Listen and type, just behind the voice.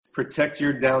protect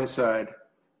your downside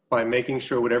by making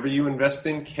sure whatever you invest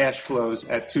in cash flows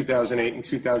at 2008 and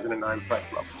 2009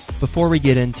 price levels. Before we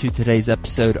get into today's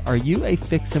episode, are you a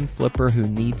fix and flipper who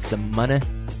needs some money?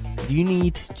 Do you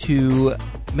need to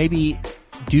maybe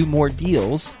do more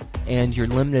deals and you're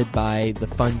limited by the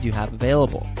funds you have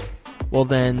available? Well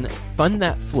then, Fund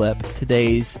That Flip,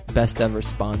 today's best ever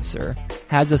sponsor,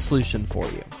 has a solution for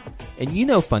you. And you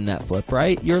know Fund That Flip,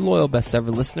 right? You're a loyal best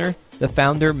ever listener. The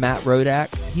founder, Matt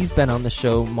Rodak, he's been on the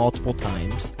show multiple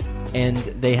times, and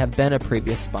they have been a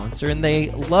previous sponsor, and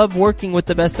they love working with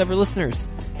the best ever listeners.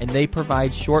 And they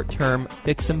provide short-term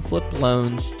fix and flip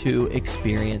loans to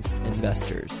experienced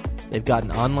investors. They've got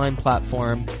an online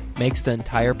platform, makes the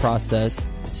entire process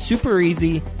super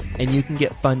easy, and you can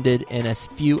get funded in as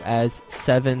few as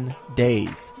 7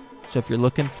 days. So if you're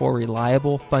looking for a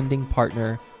reliable funding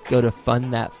partner, go to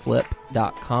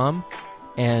fundthatflip.com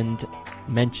and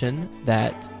mention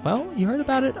that, well, you heard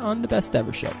about it on the Best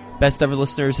Ever Show. Best Ever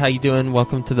listeners, how you doing?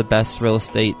 Welcome to the Best Real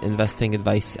Estate Investing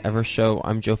Advice Ever Show.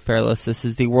 I'm Joe Fairless. This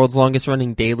is the world's longest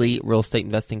running daily real estate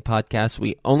investing podcast.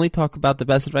 We only talk about the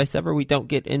best advice ever. We don't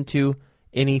get into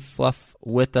any fluff.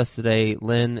 With us today,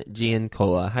 Lynn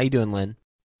Giancola. How you doing, Lynn?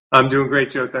 I'm doing great,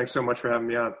 Joe. Thanks so much for having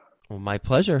me on. Well, my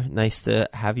pleasure. Nice to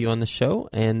have you on the show.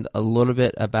 And a little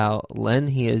bit about Lynn.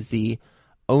 He is the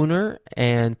owner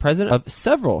and president of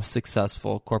several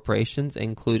successful corporations,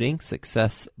 including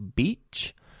Success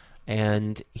Beach.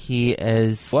 And he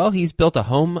is, well, he's built a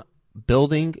home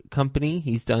building company.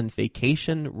 He's done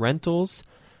vacation rentals,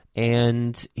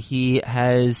 and he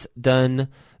has done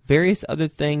various other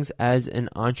things as an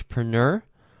entrepreneur.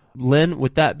 Lynn,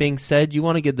 with that being said, you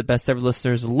want to give the best ever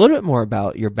listeners a little bit more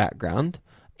about your background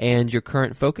and your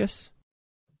current focus?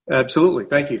 Absolutely.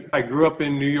 Thank you. I grew up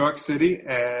in New York City,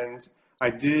 and I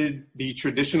did the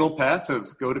traditional path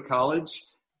of go to college,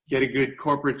 get a good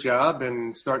corporate job,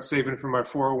 and start saving for my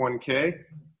 401k.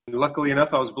 And luckily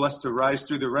enough, I was blessed to rise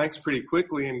through the ranks pretty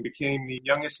quickly and became the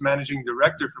youngest managing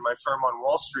director for my firm on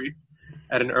Wall Street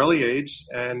at an early age.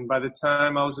 And by the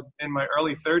time I was in my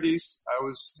early 30s, I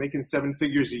was making 7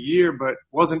 figures a year, but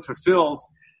wasn't fulfilled,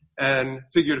 and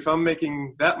figured if I'm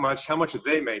making that much, how much are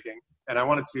they making? And I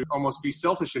wanted to almost be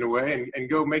selfish in a way and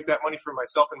go make that money for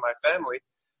myself and my family.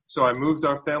 So I moved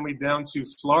our family down to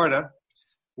Florida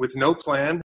with no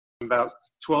plan about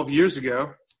 12 years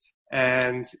ago,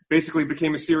 and basically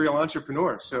became a serial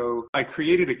entrepreneur. So I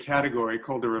created a category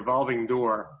called the revolving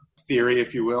door theory,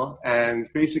 if you will. And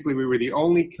basically we were the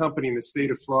only company in the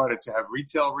state of Florida to have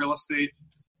retail real estate,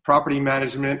 property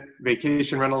management,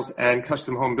 vacation rentals, and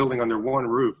custom home building under one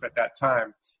roof at that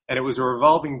time. And it was a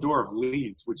revolving door of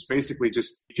leads, which basically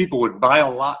just people would buy a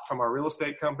lot from our real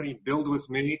estate company, build with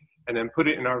me, and then put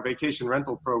it in our vacation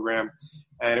rental program.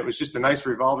 And it was just a nice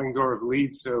revolving door of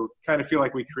leads. So kind of feel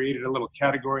like we created a little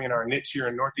category in our niche here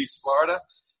in Northeast Florida.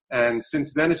 And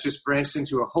since then, it's just branched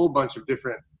into a whole bunch of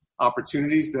different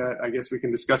opportunities that I guess we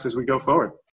can discuss as we go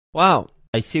forward. Wow.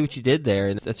 I see what you did there.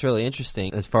 And that's really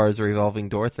interesting as far as the revolving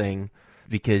door thing,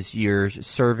 because you're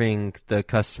serving the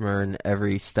customer in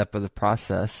every step of the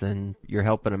process and you're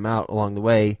helping them out along the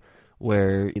way,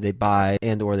 where they buy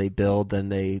and or they build,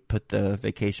 and they put the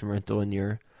vacation rental in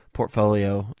your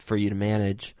portfolio for you to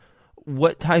manage.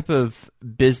 What type of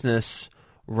business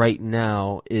right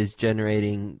now is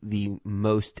generating the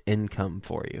most income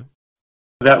for you?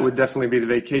 That would definitely be the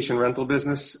vacation rental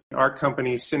business. Our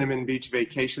company, Cinnamon Beach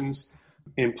Vacations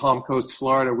in Palm Coast,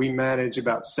 Florida, we manage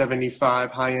about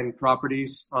 75 high-end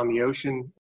properties on the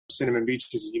ocean. Cinnamon Beach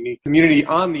is a unique community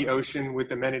on the ocean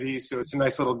with amenities, so it's a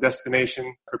nice little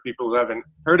destination for people who haven't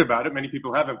heard about it. Many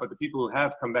people haven't, but the people who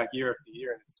have come back year after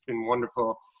year, and it's been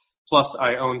wonderful. Plus,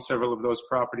 I own several of those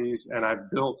properties, and I've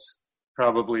built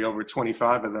probably over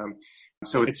 25 of them.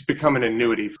 So it's become an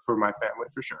annuity for my family,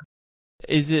 for sure.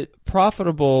 Is it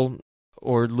profitable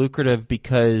or lucrative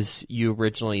because you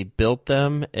originally built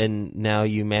them and now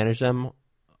you manage them,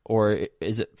 or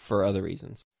is it for other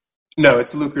reasons? No,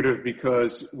 it's lucrative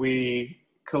because we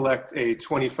collect a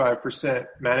 25%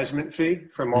 management fee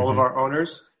from all of our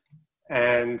owners,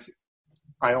 and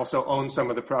I also own some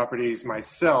of the properties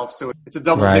myself. So it's a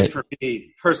double hit for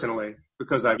me personally,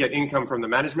 because I get income from the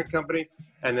management company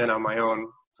and then on my own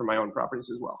for my own properties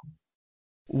as well.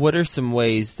 What are some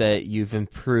ways that you've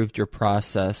improved your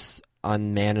process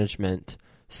on management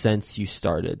since you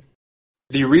started?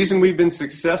 The reason we've been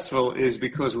successful is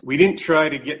because we didn't try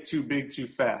to get too big too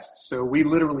fast. So we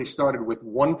literally started with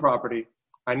one property.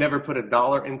 I never put a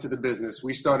dollar into the business.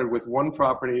 We started with one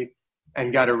property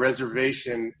and got a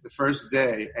reservation the first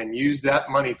day and used that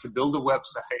money to build a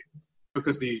website,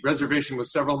 because the reservation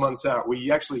was several months out.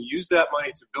 We actually used that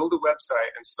money to build a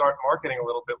website and start marketing a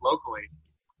little bit locally.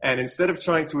 And instead of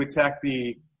trying to attack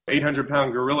the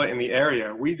 800-pound gorilla in the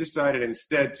area, we decided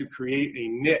instead to create a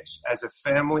niche as a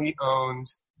family-owned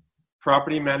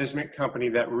property management company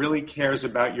that really cares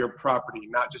about your property,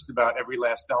 not just about every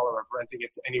last dollar of renting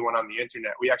it to anyone on the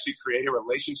internet. We actually create a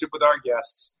relationship with our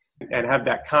guests and have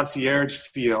that concierge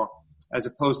feel as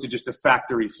opposed to just a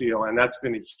factory feel. And that's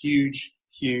been a huge,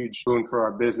 huge boon for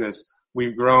our business.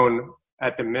 We've grown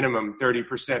at the minimum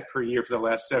 30% per year for the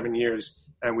last 7 years,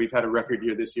 and we've had a record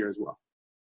year this year as well.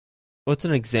 What's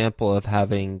an example of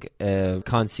having a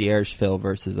concierge feel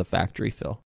versus a factory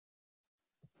feel?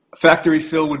 A factory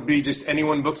feel would be just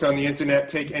anyone books on the internet,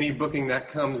 take any booking that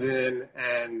comes in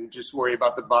and just worry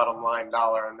about the bottom line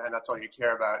dollar, and that's all you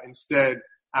care about. Instead,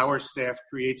 our staff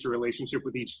creates a relationship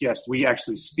with each guest. We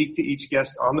actually speak to each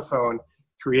guest on the phone,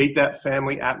 create that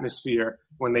family atmosphere.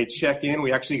 When they check in,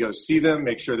 we actually go see them,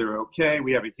 make sure they're okay.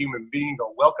 We have a human being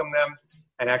go welcome them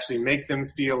and actually make them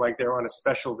feel like they're on a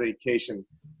special vacation.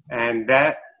 And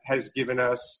that has given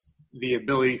us the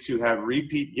ability to have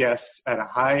repeat guests at a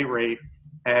high rate,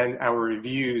 and our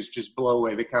reviews just blow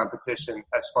away the competition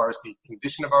as far as the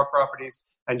condition of our properties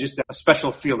and just a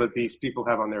special feel that these people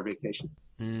have on their vacation.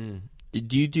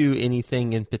 Do you do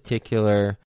anything in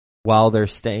particular while they're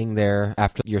staying there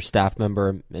after your staff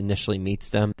member initially meets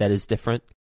them that is different?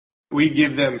 We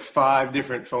give them 5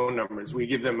 different phone numbers. We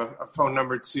give them a phone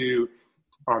number to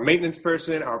our maintenance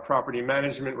person, our property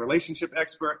management relationship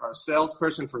expert, our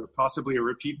salesperson for possibly a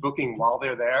repeat booking while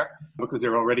they're there because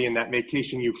they're already in that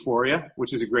vacation euphoria,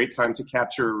 which is a great time to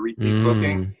capture a repeat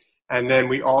booking. And then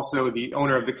we also, the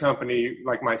owner of the company,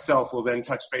 like myself, will then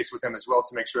touch base with them as well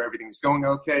to make sure everything's going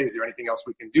okay. Is there anything else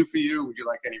we can do for you? Would you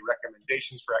like any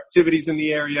recommendations for activities in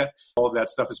the area? All of that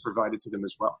stuff is provided to them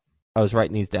as well. I was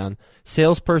writing these down.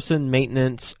 Salesperson,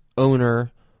 maintenance,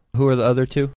 owner. Who are the other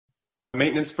two?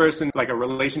 Maintenance person, like a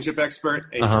relationship expert,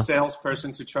 a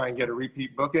salesperson to try and get a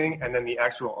repeat booking, and then the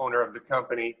actual owner of the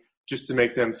company just to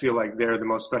make them feel like they're the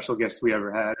most special guest we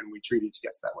ever had, and we treat each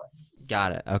guest that way.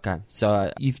 Got it. Okay. So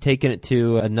you've taken it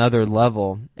to another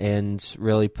level and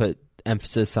really put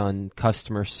emphasis on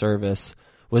customer service.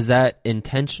 Was that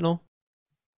intentional?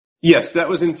 Yes, that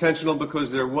was intentional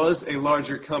because there was a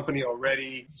larger company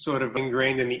already sort of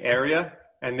ingrained in the area,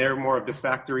 and they're more of the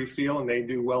factory feel, and they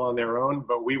do well on their own,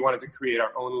 but we wanted to create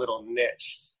our own little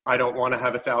niche. I don't want to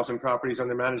have 1,000 properties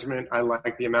under management. I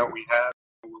like the amount we have.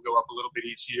 We'll go up a little bit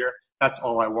each year. That's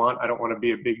all I want. I don't want to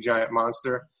be a big, giant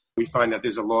monster. We find that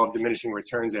there's a law of diminishing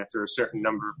returns after a certain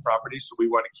number of properties, so we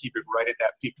want to keep it right at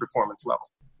that peak performance level.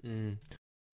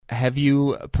 Have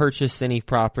you purchased any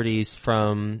properties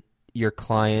from your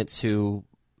clients who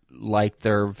like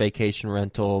their vacation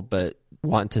rental but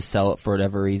want to sell it for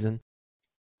whatever reason?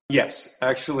 Yes.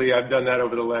 Actually, I've done that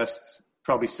over the last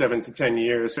probably 7 to 10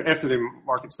 years. So after the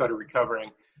market started recovering,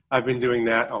 I've been doing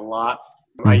that a lot.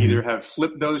 I either have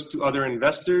flipped those to other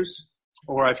investors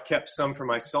or I've kept some for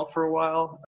myself for a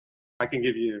while. I can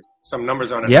give you some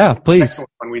numbers on it. Yeah, please. Excellent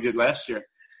one we did last year.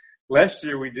 Last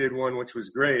year we did one which was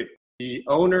great. The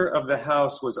owner of the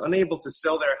house was unable to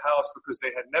sell their house because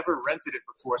they had never rented it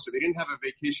before, so they didn't have a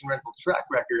vacation rental track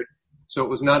record, so it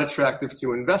was not attractive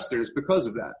to investors because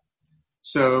of that.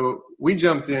 So we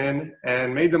jumped in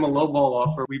and made them a lowball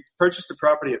offer. We purchased the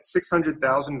property at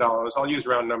 $600,000. I'll use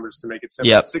round numbers to make it simple.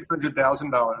 Yep.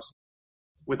 $600,000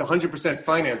 with 100%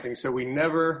 financing, so we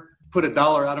never put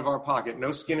 $1 out of our pocket,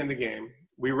 no skin in the game.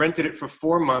 We rented it for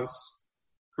 4 months,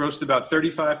 grossed about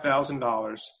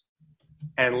 $35,000,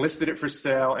 and listed it for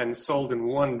sale and sold in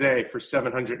one day for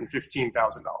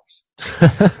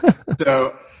 $715,000.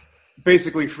 So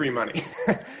basically free money.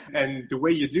 And the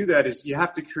way you do that is you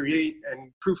have to create a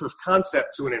proof of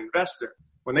concept to an investor.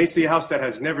 When they see a house that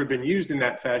has never been used in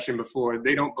that fashion before,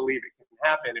 they don't believe it can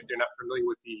happen if they're not familiar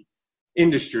with the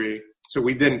industry. So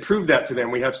we then prove that to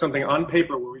them. We have something on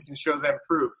paper where we can show them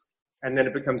proof, and then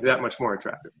it becomes that much more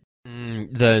attractive.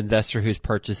 The investor who's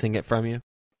purchasing it from you?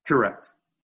 Correct.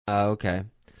 Okay.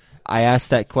 I asked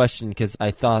that question because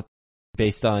I thought,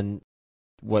 based on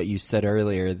what you said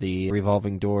earlier, the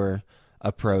revolving door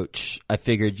approach, I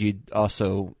figured you'd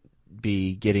also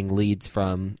be getting leads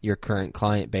from your current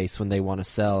client base when they want to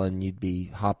sell, and you'd be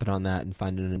hopping on that and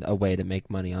finding a way to make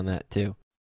money on that too.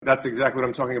 That's exactly what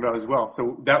I'm talking about as well.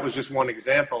 So that was just one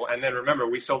example. And then remember,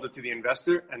 we sold it to the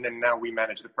investor, and then now we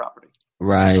manage the property.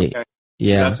 Right. Okay?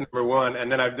 Yeah. So that's number one.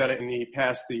 And then I've done it in the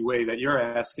past the way that you're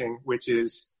asking, which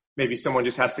is maybe someone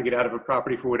just has to get out of a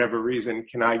property for whatever reason.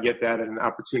 Can I get that at an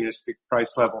opportunistic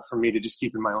price level for me to just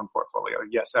keep in my own portfolio?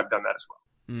 Yes, I've done that as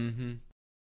well. Mm-hmm.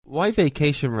 Why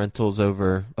vacation rentals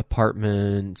over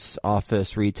apartments,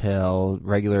 office, retail,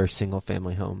 regular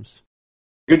single-family homes?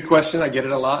 Good question. I get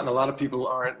it a lot, and a lot of people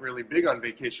aren't really big on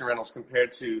vacation rentals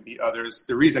compared to the others.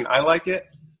 The reason I like it,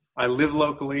 I live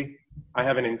locally. I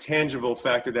have an intangible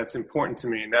factor that's important to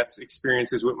me, and that's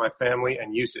experiences with my family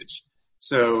and usage.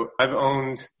 So I've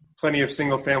owned plenty of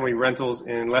single-family rentals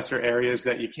in lesser areas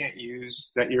that you can't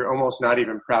use, that you're almost not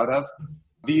even proud of.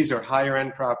 These are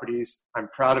higher-end properties. I'm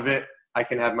proud of it. I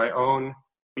can have my own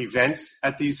events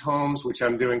at these homes, which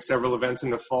I'm doing several events in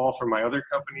the fall for my other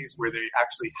companies where they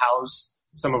actually house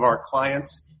some of our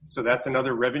clients. So that's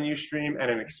another revenue stream and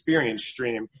an experience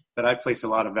stream that I place a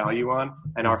lot of value on.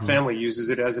 And our family uses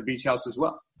it as a beach house as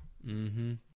well.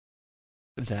 Mm-hmm.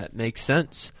 That makes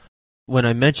sense. When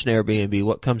I mention Airbnb,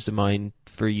 what comes to mind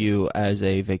for you as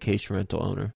a vacation rental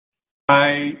owner?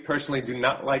 I personally do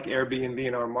not like Airbnb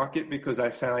in our market because I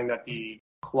find that the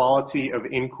quality of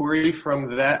inquiry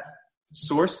from that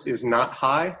source is not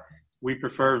high. We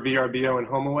prefer VRBO and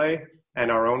HomeAway,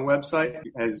 and our own website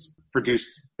has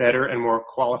produced better and more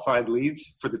qualified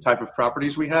leads for the type of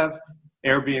properties we have.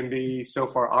 Airbnb, so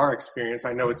far our experience,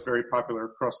 I know it's very popular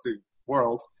across the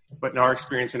world, but in our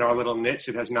experience in our little niche,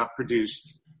 it has not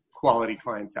produced quality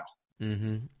clientele.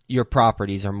 Mm-hmm. Your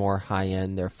properties are more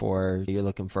high-end, therefore you're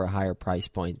looking for a higher price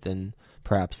point than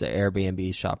perhaps the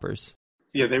Airbnb shoppers.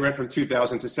 Yeah, they rent from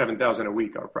 $2,000 to $7,000 a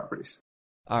week, our properties.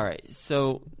 All right,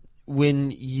 so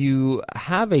when you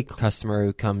have a customer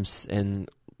who comes and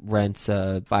rents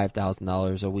a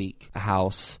 $5,000 a week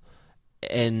house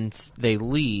and they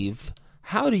leave,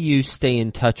 how do you stay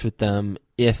in touch with them,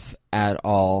 if at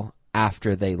all,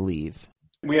 after they leave?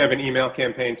 We have an email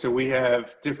campaign, so we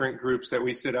have different groups that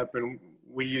we set up, and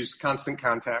we use constant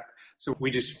contact. So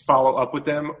we just follow up with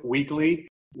them weekly.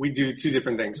 We do two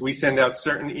different things. We send out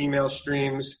certain email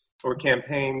streams or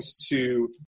campaigns to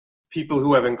people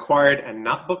who have inquired and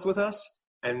not booked with us,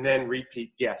 and then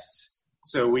repeat guests.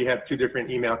 So we have two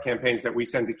different email campaigns that we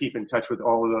send to keep in touch with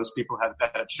all of those people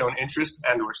that have shown interest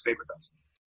and or stayed with us.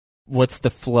 What's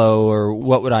the flow, or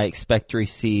what would I expect to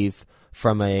receive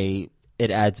from a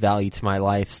it adds value to my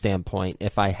life standpoint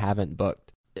if I haven't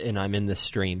booked and I'm in this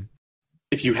stream?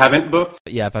 If you haven't booked?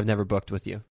 Yeah, if I've never booked with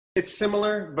you. It's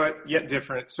similar, but yet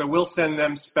different. So we'll send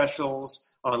them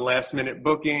specials on last-minute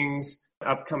bookings,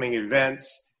 upcoming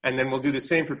events, and then we'll do the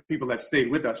same for people that stayed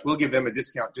with us. We'll give them a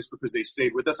discount just because they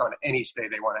stayed with us on any stay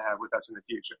they want to have with us in the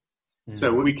future. Mm-hmm.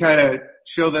 So we kind of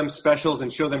show them specials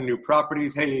and show them new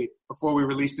properties. Hey, before we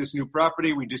release this new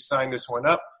property, we just signed this one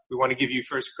up. We want to give you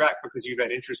first crack because you've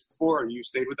had interest before or you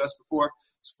stayed with us before.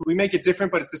 So we make it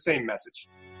different, but it's the same message.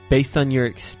 Based on your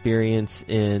experience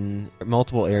in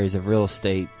multiple areas of real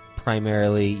estate,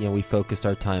 primarily, we focused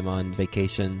our time on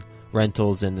vacation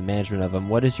rentals and the management of them.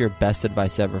 What is your best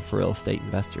advice ever for real estate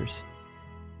investors?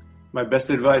 My best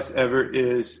advice ever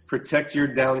is protect your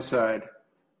downside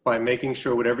by making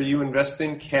sure whatever you invest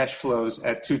in cash flows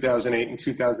at 2008 and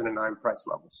 2009 price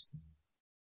levels.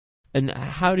 And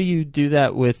how do you do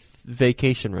that with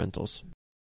vacation rentals?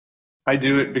 I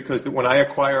do it because when I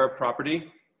acquire a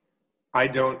property, I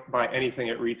don't buy anything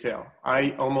at retail.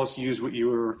 I almost use what you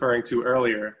were referring to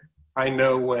earlier. I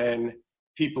know when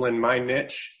people in my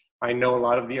niche, I know a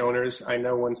lot of the owners, I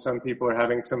know when some people are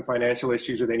having some financial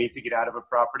issues or they need to get out of a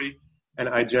property, and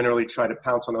I generally try to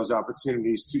pounce on those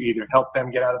opportunities to either help them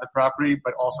get out of the property,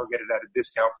 but also get it at a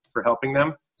discount for helping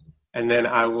them. And then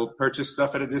I will purchase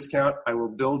stuff at a discount. I will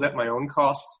build at my own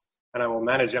cost, and I will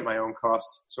manage at my own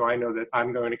cost. So I know that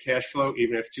I'm going to cash flow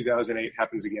even if 2008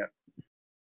 happens again.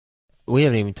 We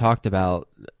haven't even talked about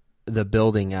the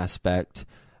building aspect.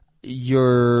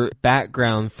 Your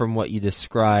background from what you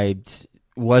described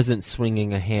wasn't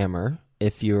swinging a hammer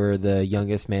if you're the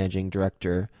youngest managing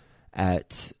director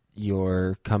at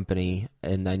your company.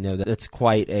 And I know that it's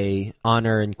quite a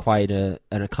honor and quite an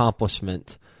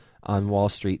accomplishment on Wall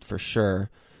Street for sure.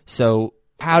 So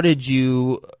how did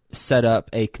you set up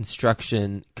a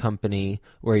construction company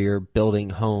where you're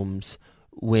building homes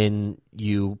when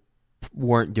you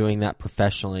weren't doing that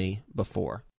professionally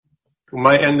before?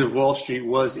 My end of Wall Street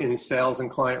was in sales and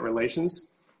client relations.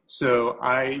 So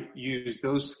I used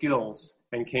those skills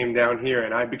and came down here,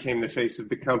 and I became the face of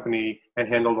the company and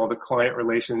handled all the client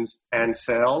relations and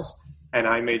sales. And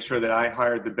I made sure that I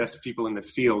hired the best people in the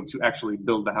field to actually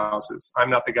build the houses. I'm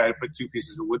not the guy to put two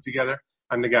pieces of wood together.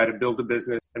 I'm the guy to build the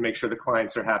business and make sure the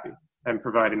clients are happy and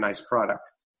provide a nice product.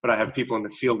 But I have people in the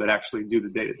field that actually do the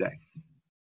day-to-day.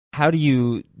 How do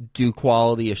you do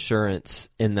quality assurance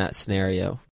in that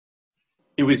scenario?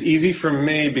 It was easy for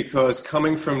me because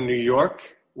coming from New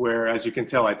York, where, as you can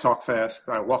tell, I talk fast,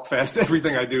 I walk fast,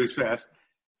 everything I do is fast.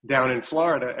 Down in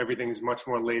Florida, everything's much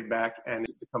more laid back and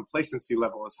the complacency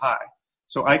level is high.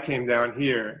 So I came down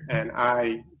here and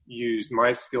I used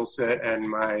my skill set and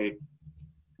my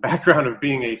background of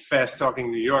being a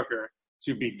fast-talking New Yorker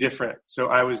to be different. So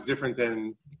I was different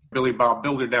than Billy Bob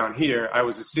Builder down here. I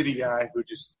was a city guy who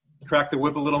just cracked the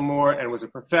whip a little more and was a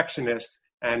perfectionist.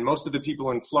 And most of the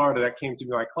people in Florida that came to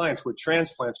be my clients were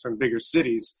transplants from bigger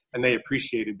cities, and they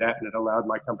appreciated that, and it allowed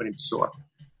my company to soar.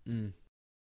 Mm.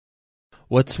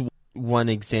 What's one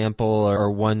example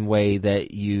or one way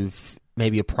that you've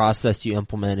maybe a process you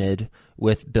implemented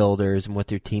with builders and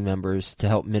with your team members to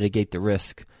help mitigate the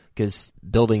risk? Because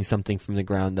building something from the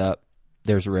ground up,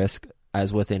 there's risk,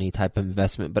 as with any type of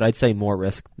investment, but I'd say more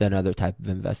risk than other type of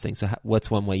investing. So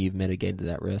what's one way you've mitigated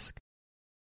that risk?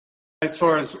 As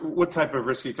far as what type of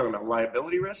risk are you talking about?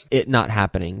 Liability risk? It not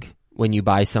happening when you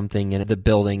buy something and the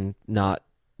building not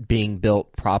being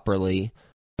built properly.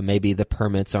 Maybe the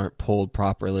permits aren't pulled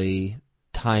properly,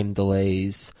 time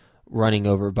delays, running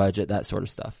over budget, that sort of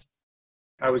stuff.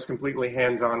 I was completely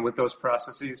hands-on with those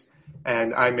processes,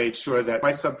 and I made sure that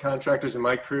my subcontractors and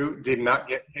my crew did not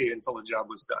get paid until the job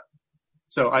was done.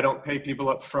 So I don't pay people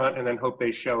up front and then hope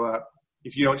they show up.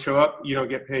 If you don't show up, you don't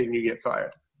get paid and you get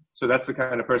fired. So that's the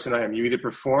kind of person I am. You either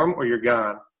perform or you're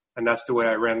gone. And that's the way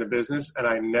I ran the business. And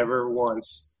I never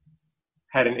once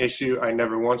had an issue. I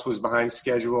never once was behind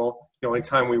schedule. The only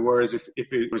time we were is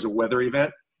if it was a weather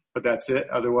event, but that's it.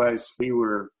 Otherwise, we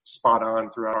were spot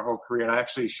on throughout our whole career. And I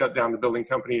actually shut down the building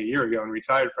company a year ago and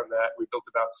retired from that. We built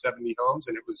about 70 homes,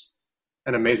 and it was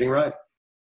an amazing ride.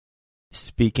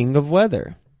 Speaking of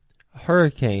weather,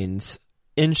 hurricanes,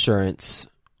 insurance,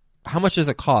 how much does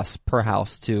it cost per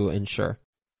house to insure?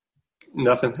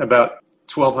 Nothing, about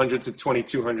 $1,200 to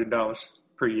 $2,200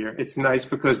 per year. It's nice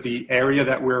because the area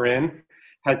that we're in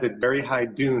has a very high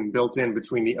dune built in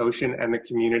between the ocean and the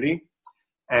community,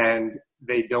 and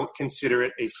they don't consider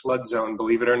it a flood zone,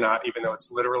 believe it or not, even though it's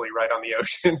literally right on the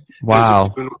ocean.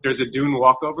 Wow. There's a dune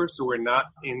walkover, so we're not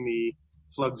in the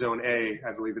flood zone A,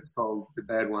 I believe it's called the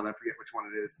bad one. I forget which one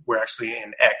it is. We're actually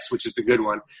in X, which is the good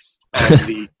one, and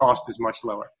the cost is much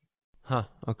lower. Huh,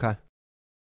 okay.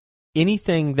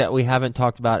 Anything that we haven't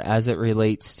talked about as it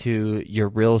relates to your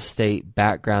real estate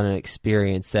background and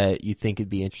experience that you think would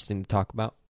be interesting to talk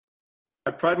about?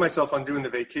 I pride myself on doing the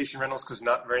vacation rentals because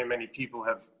not very many people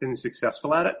have been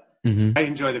successful at it. Mm-hmm. I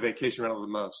enjoy the vacation rental the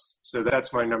most. So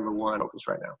that's my number one focus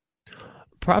right now.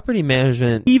 Property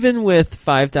management, even with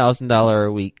 $5,000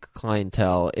 a week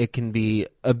clientele, it can be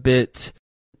a bit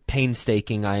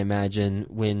painstaking, I imagine,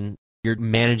 when you're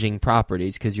managing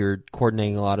properties because you're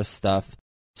coordinating a lot of stuff.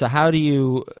 So how do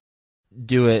you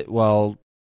do it while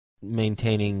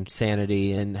maintaining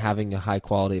sanity and having a high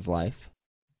quality of life?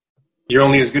 You're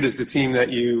only as good as the team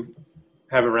that you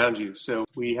have around you. So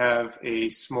we have a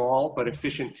small but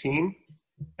efficient team,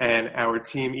 and our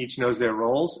team each knows their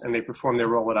roles, and they perform their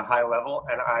role at a high level,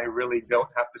 and I really don't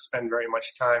have to spend very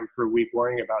much time per week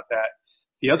worrying about that.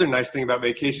 The other nice thing about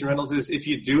vacation rentals is if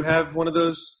you do have one of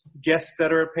those guests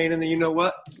that are a pain in the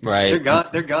you-know-what, right,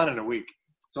 they're gone in a week.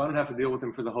 So I don't have to deal with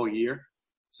them for the whole year.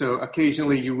 So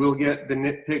occasionally you will get the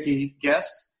nitpicky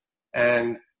guest,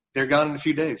 and they're gone in a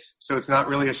few days. So it's not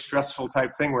really a stressful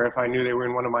type thing where if I knew they were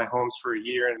in one of my homes for a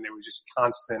year and they were just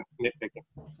constant nitpicking.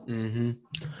 Mm-hmm.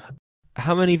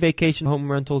 How many vacation home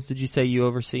rentals did you say you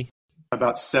oversee?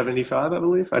 About 75, I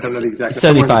believe. I don't know the exact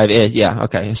number. 75 is, yeah,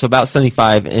 okay. So about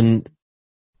 75. And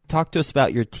talk to us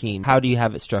about your team. How do you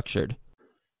have it structured?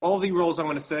 All the roles I'm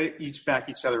going to say each back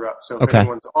each other up. So if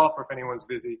anyone's off or if anyone's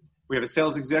busy, we have a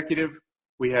sales executive,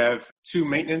 we have 2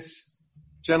 maintenance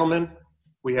gentlemen,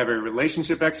 we have a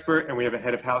relationship expert, and we have a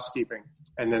head of housekeeping.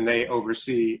 And then they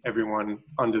oversee everyone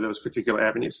under those particular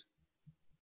avenues.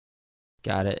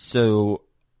 Got it. So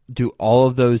do all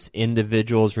of those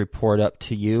individuals report up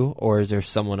to you, or is there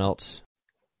someone else?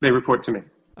 They report to me.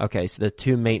 Okay, so the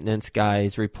 2 maintenance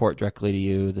guys report directly to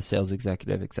you, the sales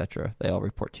executive, etc. They all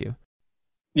report to you.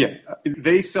 Yeah,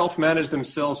 they self-manage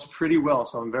themselves pretty well,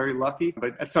 so I'm very lucky.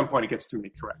 But at some point, it gets to me,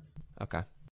 correct. Okay.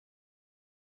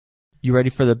 You ready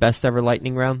for the best ever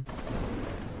lightning round?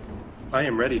 I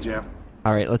am ready, Jam.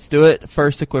 All right, let's do it.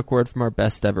 First, a quick word from our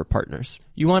best ever partners.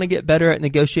 You want to get better at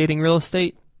negotiating real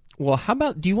estate? Well, how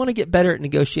about, do you want to get better at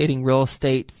negotiating real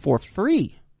estate for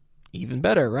free? Even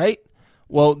better, right?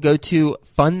 Well, go to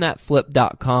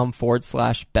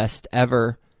fundthatflip.com/best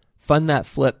ever. Fund That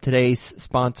Flip, today's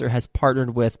sponsor, has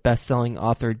partnered with best-selling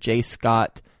author Jay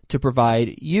Scott to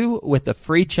provide you with a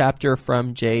free chapter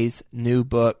from Jay's new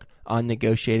book on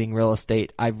negotiating real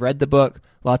estate. I've read the book.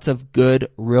 Lots of good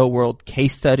real-world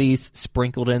case studies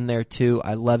sprinkled in there, too.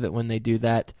 I love it when they do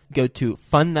that. Go to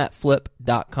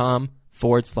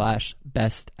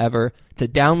fundthatflip.com/best ever to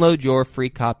download your free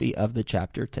copy of the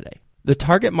chapter today. The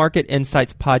Target Market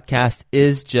Insights podcast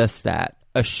is just that,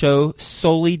 a show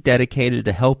solely dedicated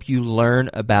to help you learn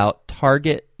about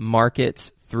target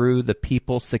markets through the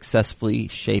people successfully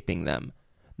shaping them.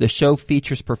 The show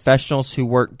features professionals who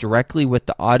work directly with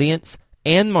the audience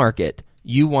and market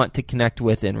you want to connect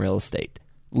with in real estate.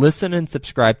 Listen and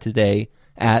subscribe today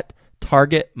at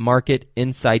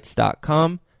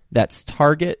targetmarketinsights.com. That's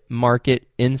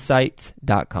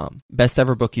targetmarketinsights.com. Best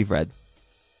ever book you've read?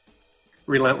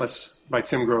 Relentless by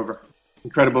Tim Grover.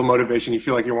 Incredible motivation. You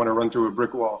feel like you want to run through a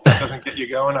brick wall. If that doesn't get you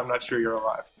going, I'm not sure you're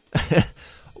alive.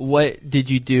 What did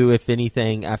you do, if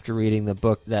anything, after reading the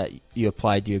book that you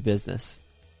applied to your business?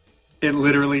 It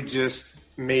literally just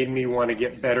made me want to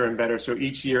get better and better. So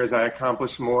each year as I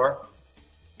accomplish more,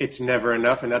 it's never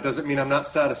enough. And that doesn't mean I'm not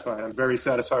satisfied. I'm very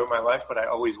satisfied with my life, but I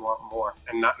always want more,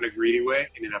 and not in a greedy way,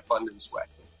 in an abundance way.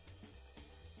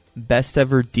 Best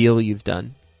ever deal you've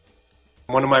done?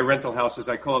 One of my rental houses,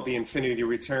 I call it the Infinity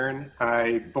Return.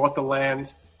 I bought the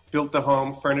land, built the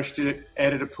home, furnished it,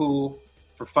 added a pool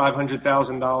for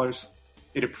 $500,000.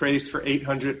 It appraised for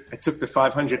 $800,000. I took the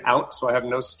 $500,000 out, so I have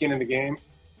no skin in the game.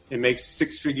 It makes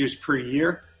 6 figures per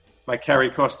year. My carry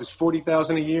cost is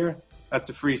 $40,000 a year. That's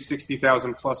a free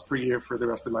 $60,000 plus per year for the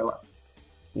rest of my life.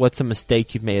 What's a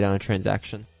mistake you've made on a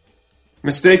transaction?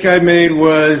 Mistake I made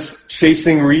was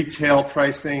chasing retail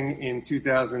pricing in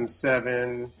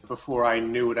 2007 before I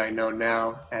knew what I know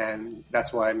now. And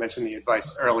that's why I mentioned the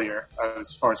advice earlier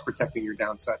as far as protecting your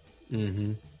downside.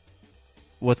 Mm-hmm.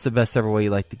 What's the best ever way you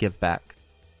like to give back?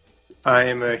 I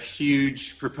am a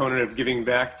huge proponent of giving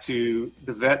back to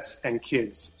the vets and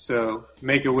kids. So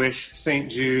Make-A-Wish, St.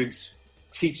 Jude's,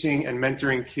 teaching and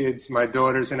mentoring kids. My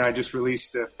daughters and I just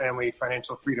released a family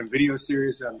financial freedom video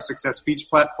series on the Success Beach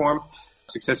platform,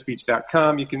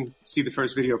 successbeach.com. You can see the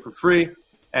first video for free.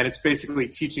 And it's basically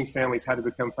teaching families how to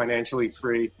become financially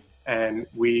free. And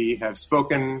we have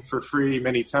spoken for free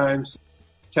many times.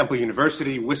 Temple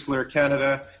University, Whistler,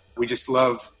 Canada. We just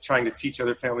love trying to teach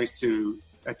other families to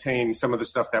attain some of the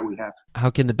stuff that we have. How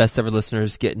can the best ever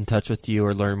listeners get in touch with you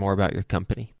or learn more about your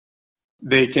company?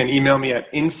 They can email me at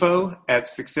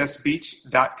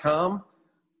info@successbeach.com,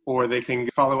 or they can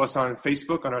follow us on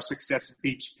Facebook on our Success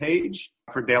Beach page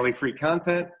for daily free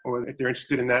content. Or if they're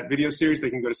interested in that video series,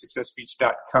 they can go to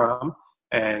successbeach.com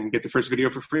and get the first video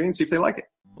for free and see if they like it.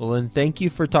 Well, and thank you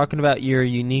for talking about your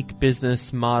unique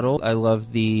business model. I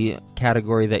love the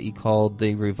category that you called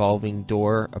the revolving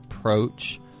door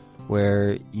approach,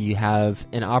 where you have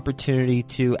an opportunity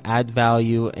to add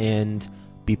value and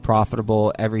be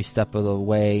profitable every step of the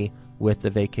way with the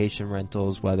vacation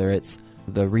rentals, whether it's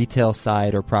the retail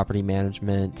side or property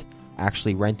management,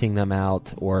 actually renting them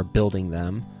out or building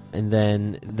them. And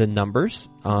then the numbers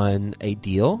on a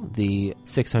deal, the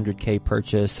 $600K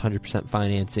purchase, 100%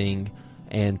 financing,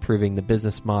 and proving the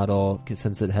business model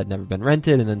since it had never been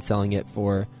rented, and then selling it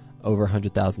for over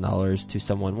 $100,000 to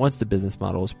someone once the business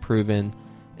model is proven.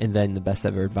 And then the best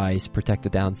ever advice, protect the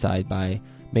downside by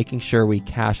making sure we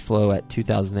cash flow at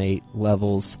 2008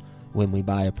 levels when we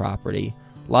buy a property.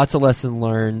 Lots of lessons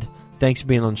learned. Thanks for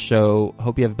being on the show.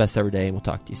 Hope you have a best ever day, and we'll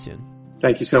talk to you soon.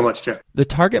 Thank you so much, Jeff. The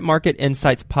Target Market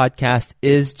Insights podcast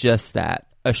is just that,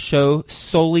 a show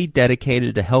solely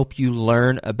dedicated to help you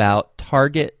learn about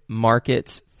target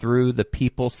markets through the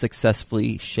people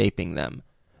successfully shaping them.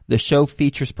 The show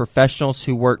features professionals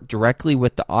who work directly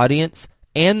with the audience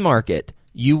and market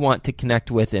you want to connect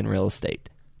with in real estate.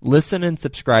 Listen and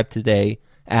subscribe today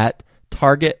at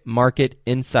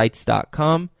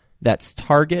targetmarketinsights.com. That's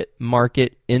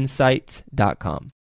targetmarketinsights.com.